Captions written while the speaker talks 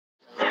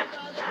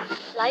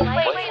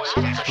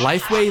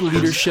Lifeway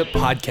Leadership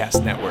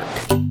Podcast Network.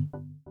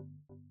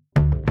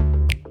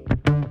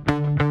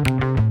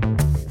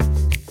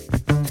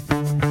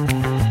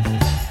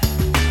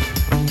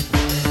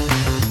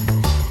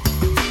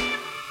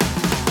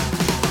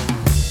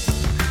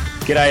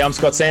 G'day, I'm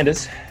Scott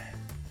Sanders.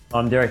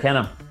 I'm Derek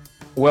Hanna.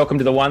 Welcome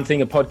to The One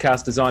Thing, a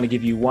podcast designed to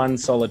give you one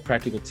solid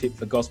practical tip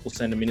for gospel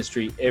centered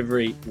ministry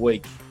every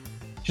week.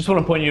 Just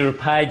want to point you to a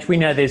page. We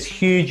know there's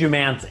huge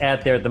amounts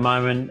out there at the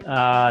moment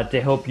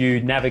to help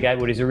you navigate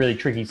what is a really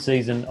tricky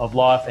season of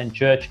life and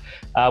church.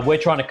 We're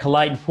trying to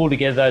collate and pull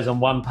together those on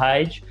one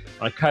page,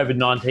 on a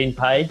COVID-19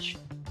 page.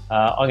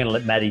 I'm going to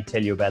let Maddie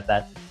tell you about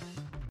that.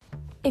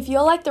 If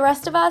you're like the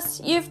rest of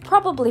us, you've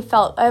probably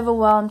felt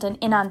overwhelmed and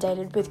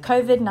inundated with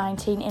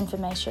COVID-19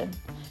 information.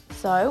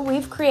 So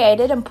we've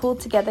created and pulled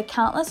together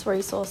countless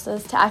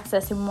resources to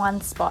access in one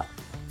spot,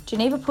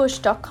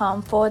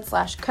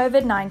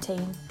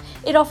 genevapush.com/COVID-19.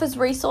 It offers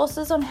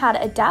resources on how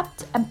to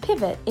adapt and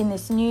pivot in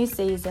this new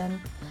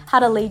season, how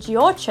to lead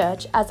your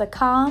church as a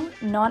calm,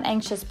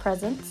 non-anxious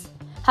presence,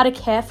 how to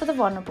care for the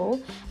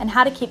vulnerable, and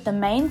how to keep the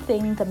main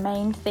thing,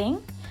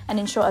 and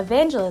ensure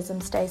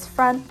evangelism stays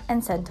front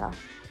and center.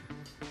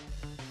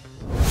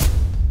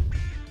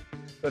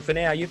 But for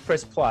now, you've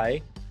pressed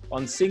play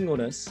on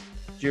Singleness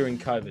during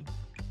COVID.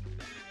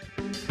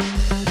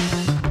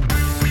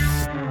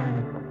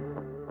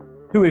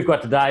 Who we've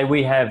got today,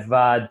 we have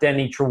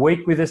Dani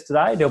Treweek with us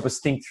today to help us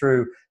think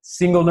through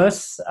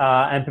singleness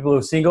and people who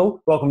are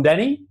single. Welcome,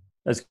 Dani.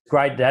 It's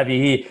great to have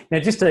you here. Now,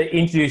 just to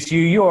introduce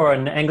you, you're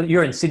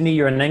in Sydney.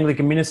 You're an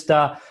Anglican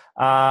minister.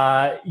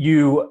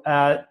 You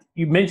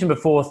mentioned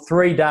before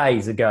 3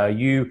 days ago,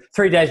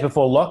 3 days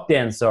before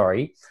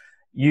lockdown,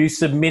 you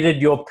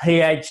submitted your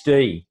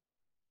PhD.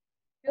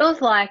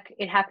 Feels like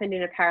it happened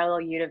in a parallel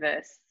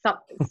universe.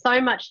 So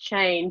much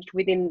changed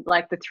within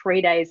like the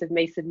 3 days of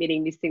me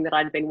submitting this thing that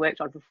I'd been worked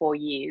on for 4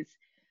 years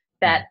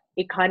that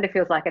it kind of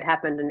feels like it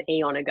happened an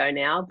eon ago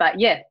now. But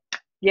yep,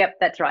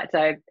 that's right.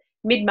 So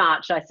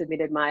mid-March, I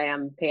submitted my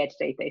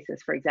PhD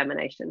thesis for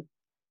examination.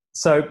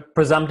 So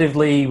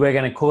presumptively, we're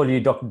going to call you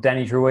Dr.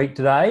 Dani Treweek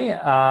today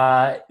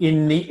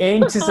in the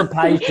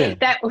anticipation.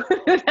 that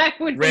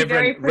would be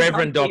very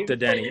Reverend Dr.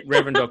 Dani.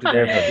 Reverend Dr.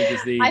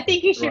 Dani. I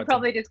think you should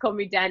probably just call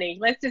me Dani.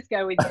 Let's just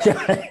go with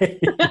Dani.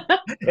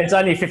 It's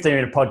only a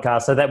 15-minute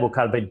podcast, so that will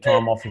cut a bit of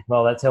time off as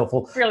well. That's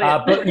helpful.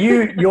 Brilliant. But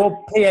your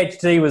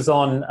PhD was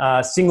on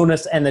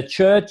singleness and the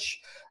church.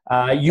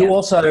 You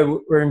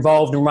also were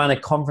involved and run a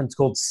conference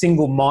called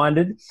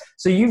Single-Minded.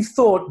 So you've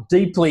thought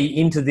deeply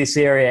into this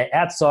area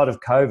outside of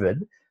COVID,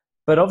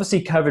 but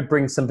obviously COVID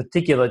brings some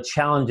particular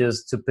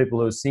challenges to people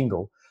who are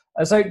single.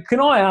 So can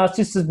I ask,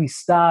 just as we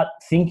start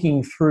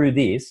thinking through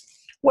this,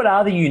 what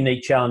are the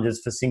unique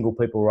challenges for single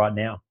people right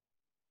now?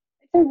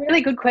 It's a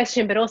really good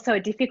question, but also a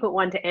difficult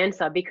one to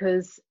answer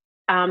because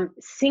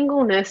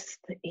singleness,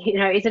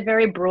 is a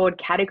very broad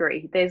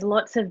category. There's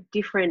lots of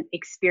different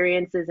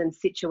experiences and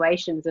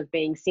situations of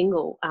being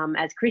single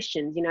as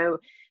Christians.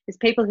 There's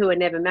people who are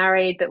never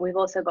married, but we've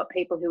also got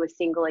people who are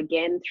single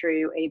again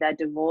through either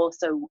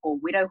divorce or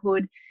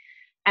widowhood.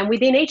 And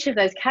within each of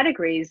those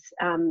categories,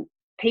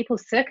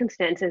 people's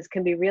circumstances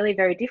can be really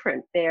very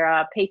different. There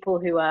are people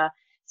who are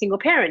single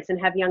parents and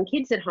have young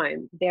kids at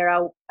home. There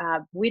are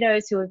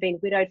widows who have been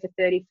widowed for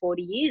 30,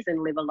 40 years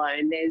and live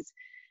alone. There's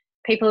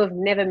people who have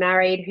never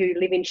married who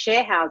live in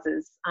share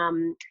houses,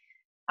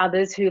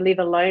 others who live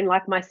alone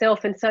like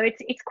myself. And so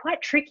it's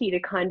quite tricky to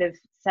kind of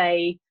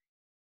say,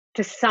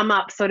 to sum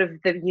up sort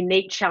of the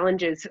unique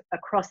challenges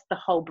across the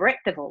whole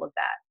breadth of all of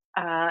that.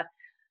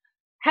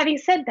 Having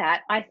said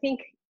that, I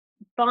think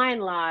by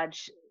and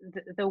large,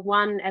 the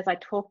one, as I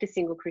talk to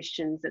single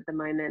Christians at the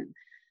moment,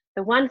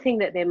 the one thing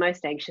that they're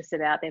most anxious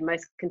about, they're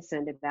most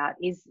concerned about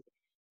is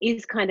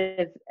kind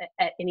of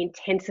an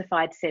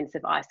intensified sense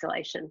of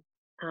isolation.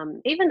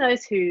 Even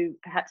those who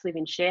perhaps live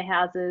in share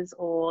houses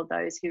or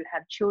those who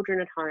have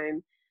children at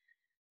home,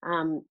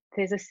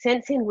 there's a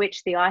sense in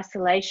which the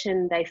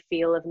isolation they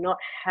feel of not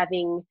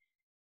having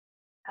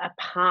a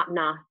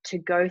partner to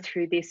go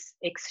through this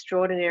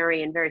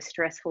extraordinary and very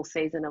stressful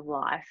season of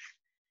life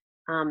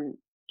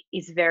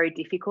is very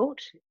difficult.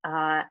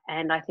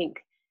 And I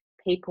think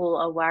people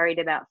are worried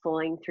about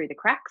falling through the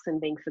cracks and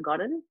being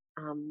forgotten.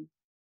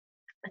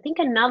 I think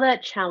another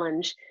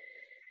challenge,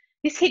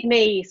 this hit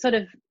me sort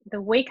of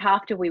the week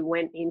after we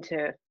went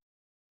into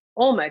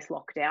almost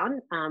lockdown,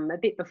 a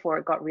bit before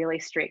it got really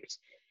strict.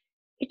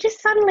 It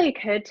just suddenly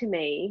occurred to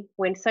me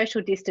when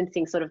social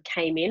distancing sort of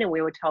came in and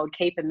we were told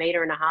keep 1.5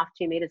 meters,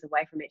 2 meters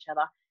away from each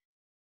other.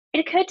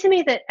 It occurred to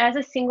me that as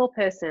a single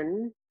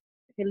person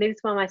who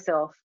lives by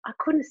myself, I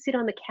couldn't sit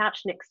on the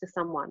couch next to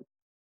someone.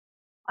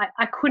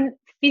 I couldn't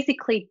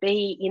physically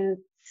be in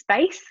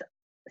space,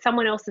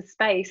 someone else's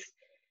space.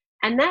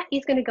 And that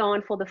is going to go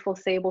on for the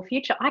foreseeable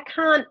future. I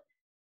can't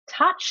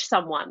touch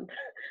someone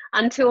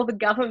until the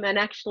government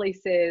actually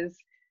says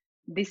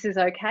this is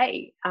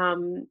okay.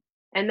 And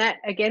that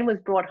again was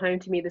brought home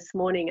to me this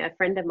morning. A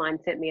friend of mine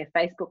sent me a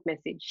Facebook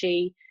message.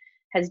 She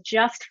has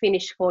just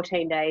finished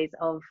 14 days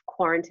of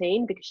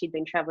quarantine because she'd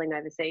been traveling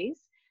overseas.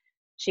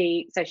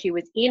 She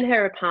was in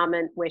her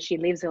apartment where she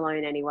lives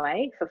alone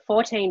anyway for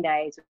 14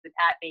 days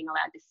without being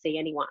allowed to see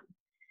anyone.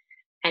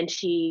 And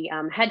she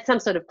had some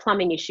sort of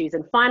plumbing issues.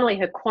 And finally,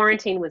 her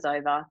quarantine was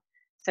over.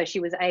 So she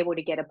was able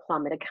to get a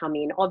plumber to come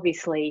in,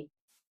 obviously,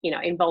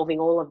 involving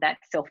all of that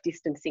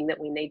self-distancing that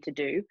we need to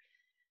do.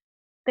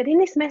 But in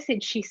this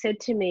message, she said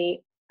to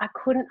me, I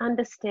couldn't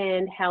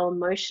understand how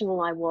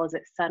emotional I was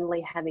at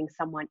suddenly having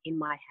someone in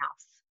my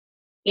house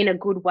in a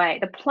good way,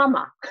 the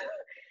plumber.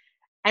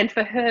 And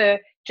for her,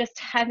 just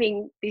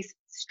having this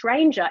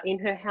stranger in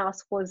her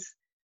house was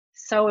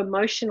so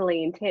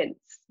emotionally intense.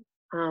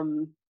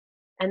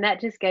 And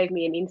that just gave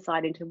me an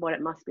insight into what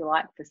it must be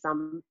like for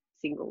some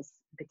singles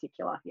in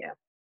particular. Yeah.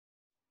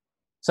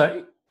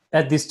 So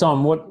at this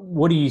time,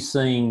 what are you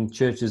seeing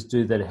churches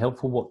do that are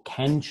helpful? What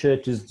can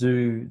churches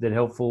do that are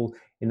helpful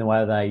in the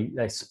way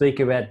they speak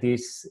about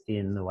this,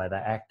 in the way they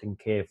act and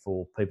care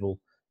for people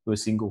who are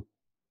single?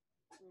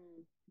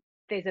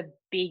 There's a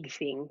big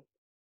thing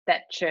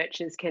that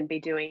churches can be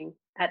doing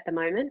at the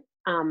moment.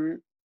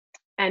 And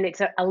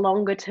it's a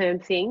longer term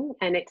thing,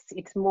 and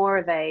it's more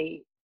of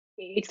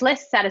it's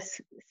less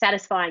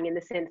satisfying in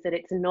the sense that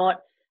it's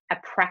not a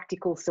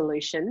practical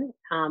solution,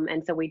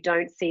 and so we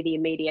don't see the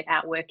immediate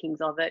outworkings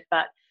of it.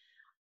 But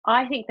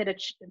I think that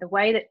the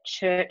way that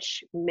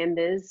church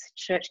members,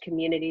 church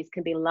communities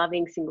can be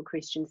loving single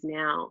Christians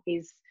now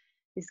is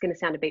going to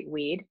sound a bit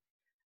weird,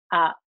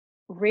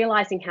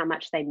 realizing how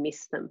much they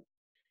miss them.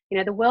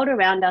 The world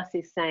around us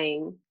is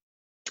saying,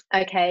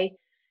 okay,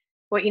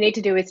 what you need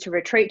to do is to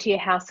retreat to your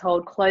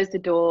household, close the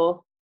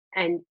door,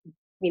 and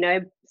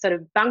sort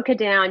of bunker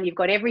down. You've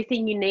got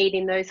everything you need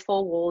in those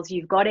four walls.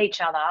 You've got each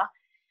other,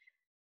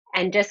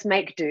 and just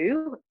make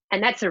do.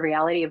 And that's the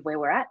reality of where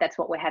we're at. That's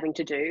what we're having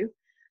to do.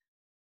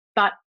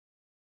 But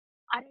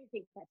I don't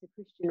think that's a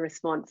Christian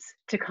response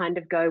to kind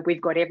of go,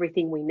 we've got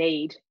everything we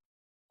need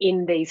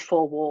in these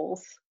four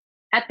walls.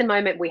 At the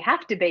moment, we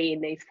have to be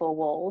in these four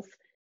walls,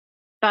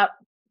 but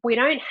we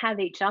don't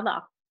have each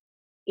other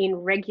in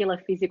regular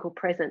physical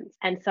presence.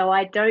 And so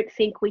I don't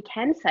think we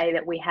can say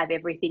that we have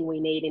everything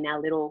we need in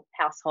our little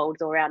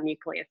households or our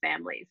nuclear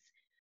families.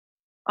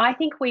 I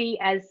think we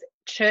as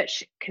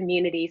church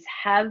communities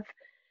have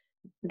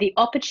the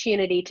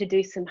opportunity to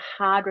do some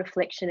hard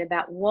reflection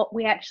about what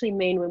we actually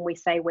mean when we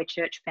say we're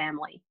church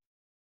family.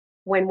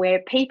 When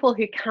we're people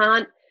who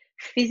can't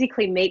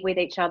physically meet with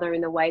each other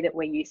in the way that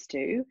we're used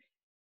to,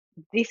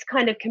 this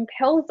kind of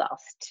compels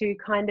us to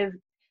kind of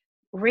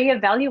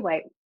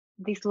reevaluate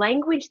this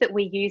language that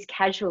we use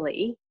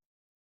casually.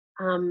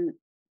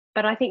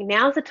 But I think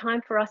now's the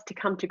time for us to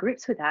come to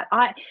grips with that.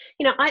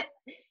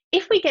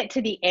 If we get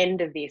to the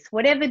end of this,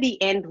 whatever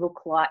the end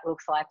looks like,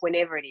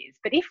 whenever it is,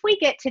 but if we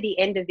get to the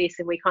end of this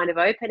and we kind of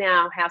open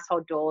our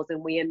household doors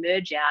and we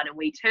emerge out and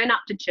we turn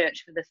up to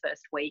church for the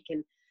first week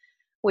and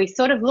we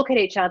sort of look at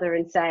each other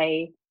and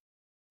say,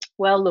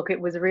 well, look, it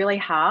was really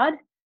hard,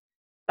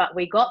 but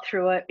we got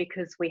through it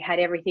because we had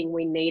everything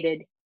we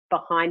needed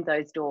behind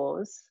those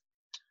doors.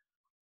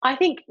 I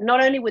think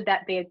not only would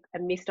that be a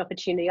missed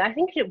opportunity, I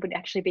think it would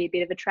actually be a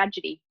bit of a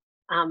tragedy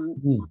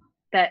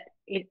that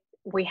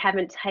we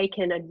haven't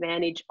taken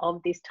advantage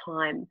of this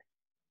time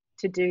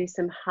to do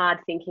some hard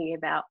thinking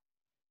about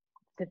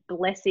the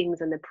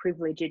blessings and the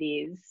privilege it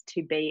is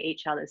to be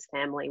each other's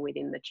family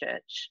within the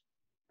church.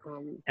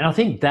 And I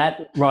think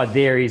that right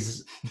there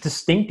is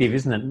distinctive,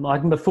 isn't it?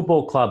 Like the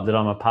football club that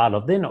I'm a part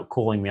of, they're not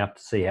calling me up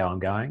to see how I'm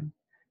going.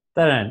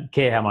 They don't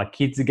care how my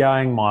kids are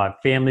going, my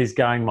family's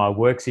going, my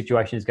work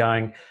situation is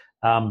going.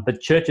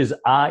 But churches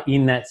are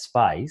in that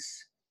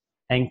space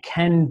and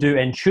can do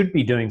and should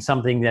be doing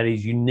something that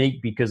is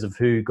unique because of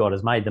who God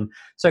has made them.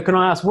 So can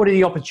I ask, what are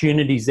the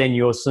opportunities then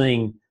you're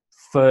seeing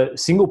for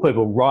single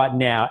people right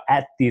now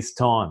at this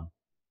time?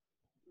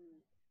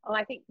 Well,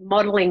 I think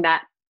modelling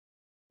that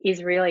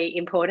is really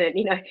important.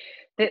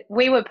 That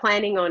we were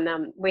planning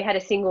on, we had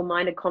a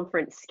single-minded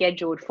conference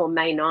scheduled for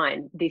May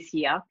 9 this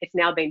year. It's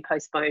now been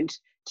postponed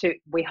to,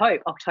 we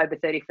hope, October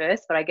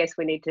 31st, but I guess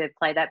we need to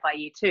play that by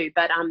year too.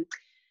 But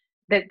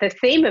the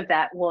theme of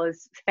that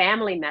was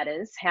family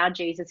matters, how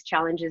Jesus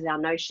challenges our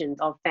notions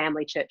of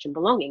family, church and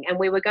belonging. And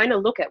we were going to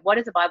look at what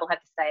does the Bible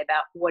have to say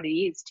about what it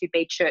is to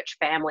be church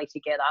family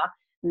together,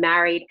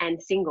 married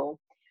and single.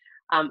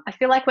 I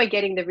feel like we're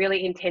getting the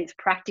really intense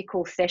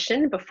practical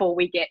session before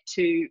we get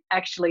to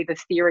actually the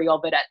theory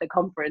of it at the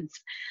conference.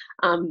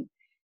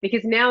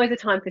 Because now is a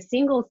time for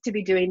singles to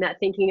be doing that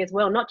thinking as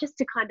well, not just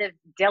to kind of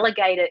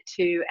delegate it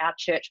to our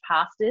church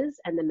pastors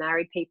and the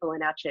married people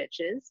in our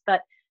churches,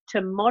 but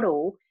to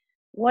model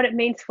what it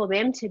means for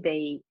them to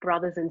be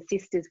brothers and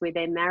sisters with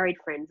their married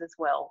friends as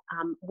well.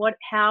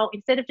 How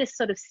instead of just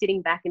sort of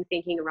sitting back and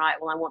thinking, right,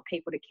 well, I want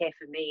people to care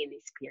for me in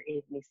this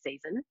period, in this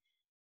season,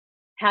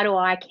 how do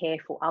I care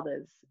for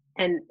others?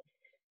 And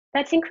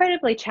that's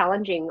incredibly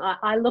challenging.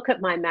 I look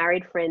at my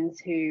married friends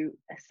who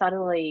are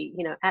suddenly,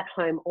 at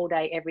home all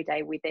day, every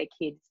day with their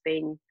kids,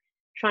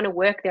 trying to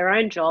work their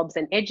own jobs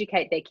and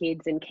educate their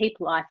kids and keep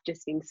life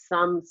just in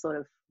some sort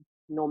of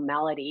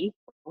normality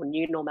or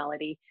new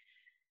normality.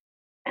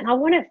 And I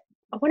want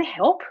to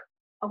help.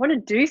 want to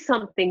do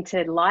something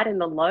to lighten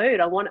the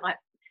load. I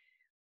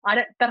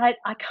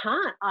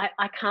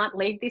can't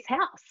leave this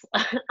house.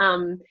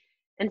 And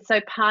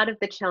so part of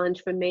the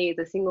challenge for me as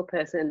a single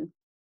person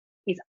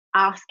is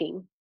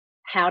asking,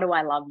 how do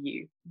I love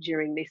you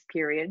during this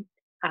period?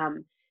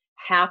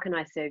 How can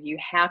I serve you?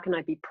 How can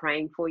I be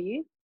praying for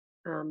you?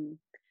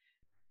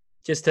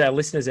 Just to our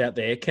listeners out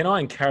there, can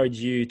I encourage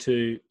you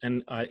to,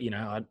 and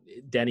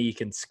Dani, you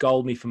can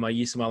scold me for my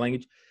use of my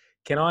language.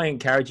 Can I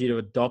encourage you to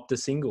adopt a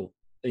single?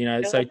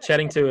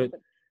 Chatting to a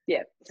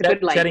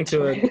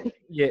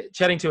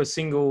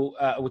single,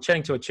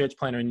 chatting to a church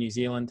planner in New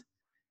Zealand.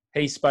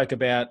 He spoke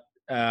about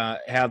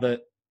how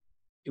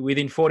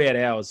within 48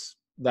 hours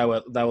they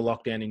were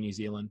locked down in New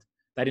Zealand.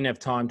 They didn't have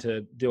time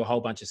to do a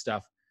whole bunch of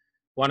stuff.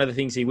 One of the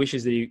things he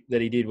wishes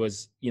that he did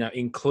was,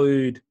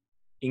 include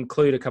a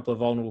couple of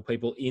vulnerable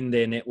people in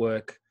their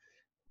network,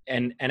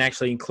 and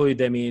actually include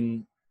them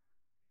in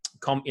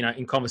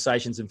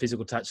conversations and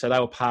physical touch. So they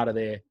were part of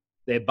their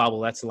bubble.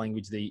 That's the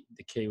language the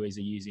Kiwis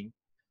are using.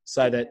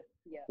 So that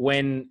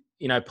when,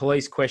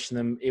 police question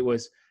them, it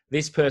was,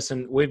 this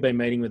person, we've been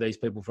meeting with these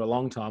people for a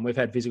long time. We've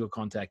had physical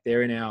contact.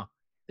 They're in our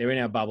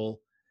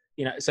bubble.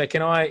 So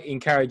can I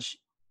encourage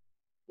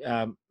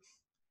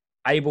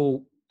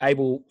able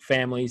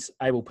families,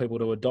 able people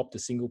to adopt a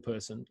single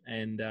person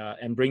and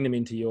bring them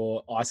into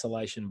your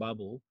isolation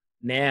bubble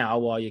now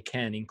while you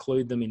can.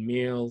 Include them in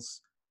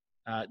meals.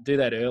 Do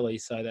that early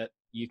so that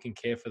you can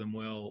care for them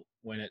well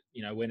when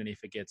and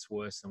if it gets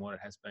worse than what it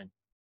has been.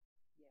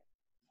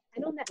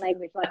 And on that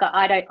language,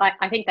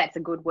 I think that's a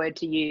good word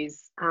to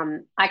use. I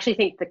actually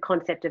think the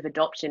concept of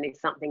adoption is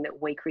something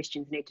that we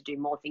Christians need to do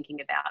more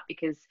thinking about,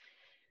 because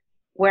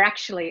I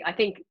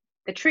think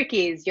the trick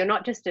is you're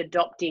not just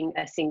adopting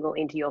a single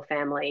into your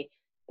family.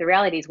 The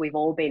reality is we've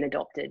all been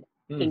adopted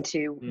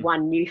into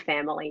one new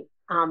family.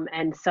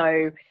 And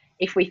so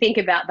if we think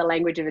about the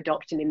language of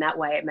adoption in that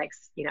way, it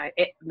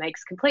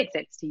makes complete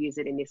sense to use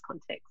it in this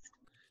context.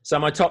 So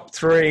my top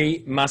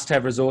 3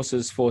 must-have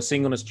resources for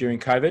singleness during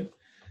COVID.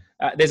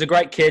 There's a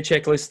great care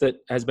checklist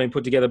that has been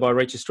put together by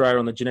Reach Australia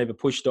on the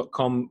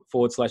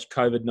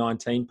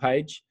genevapush.com/COVID-19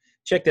 page.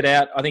 Checked it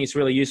out. I think it's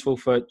really useful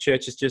for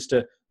churches just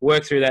to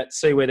work through that,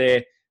 see where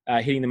they're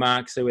hitting the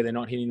mark, see where they're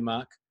not hitting the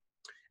mark.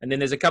 And then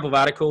there's a couple of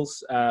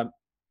articles.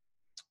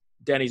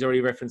 Dani's already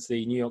referenced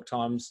the New York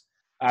Times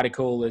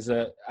article. There's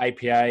a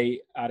APA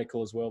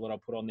article as well that I'll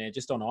put on there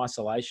just on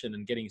isolation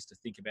and getting us to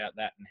think about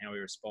that and how we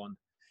respond.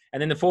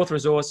 And then the 4th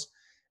resource,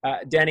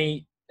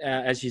 Dani,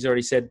 as she's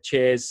already said,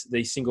 chairs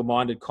the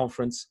Single-Minded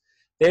Conference.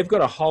 They've got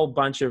a whole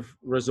bunch of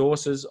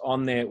resources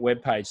on their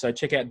webpage. So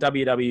check out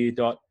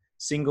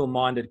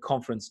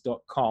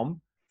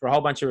www.singlemindedconference.com for a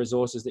whole bunch of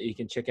resources that you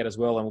can check out as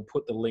well. And we'll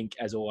put the link,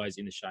 as always,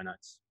 in the show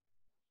notes.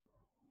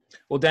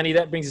 Well, Dani,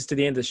 that brings us to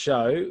the end of the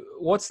show.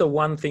 What's the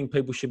one thing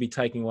people should be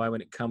taking away when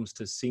it comes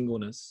to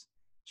singleness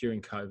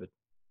during COVID?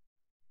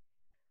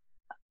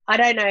 I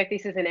don't know if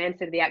this is an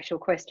answer to the actual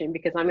question,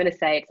 because I'm going to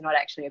say it's not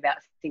actually about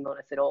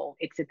singleness at all.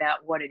 It's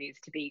about what it is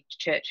to be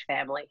church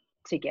family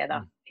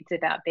together. It's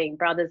about being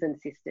brothers and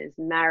sisters,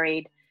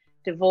 married,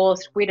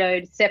 divorced,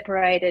 widowed,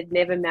 separated,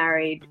 never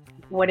married,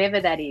 whatever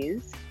that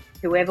is,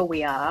 whoever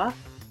we are,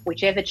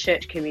 whichever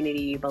church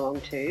community you belong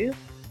to.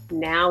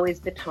 Now is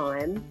the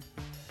time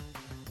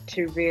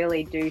to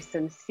really do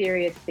some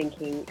serious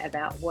thinking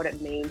about what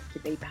it means to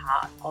be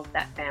part of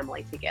that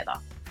family together.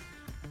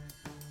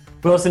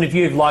 Wilson, if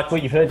you've liked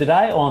what you've heard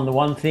today on The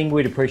One Thing,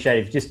 we'd appreciate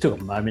it if you just took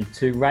a moment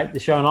to rate the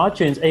show on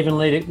iTunes, even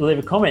leave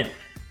a comment.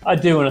 I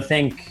do want to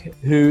thank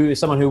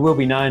someone who will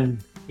be known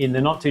in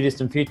the not too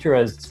distant future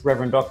as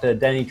Reverend Dr.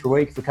 Dani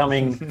Treweek for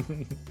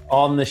coming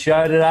on the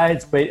show today.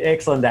 It's been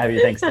excellent to have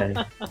you. Thanks,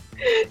 Dani.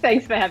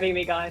 Thanks for having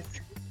me, guys.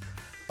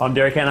 I'm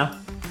Derek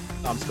Hanna.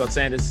 I'm Scott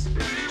Sanders.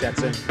 Chat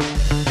soon.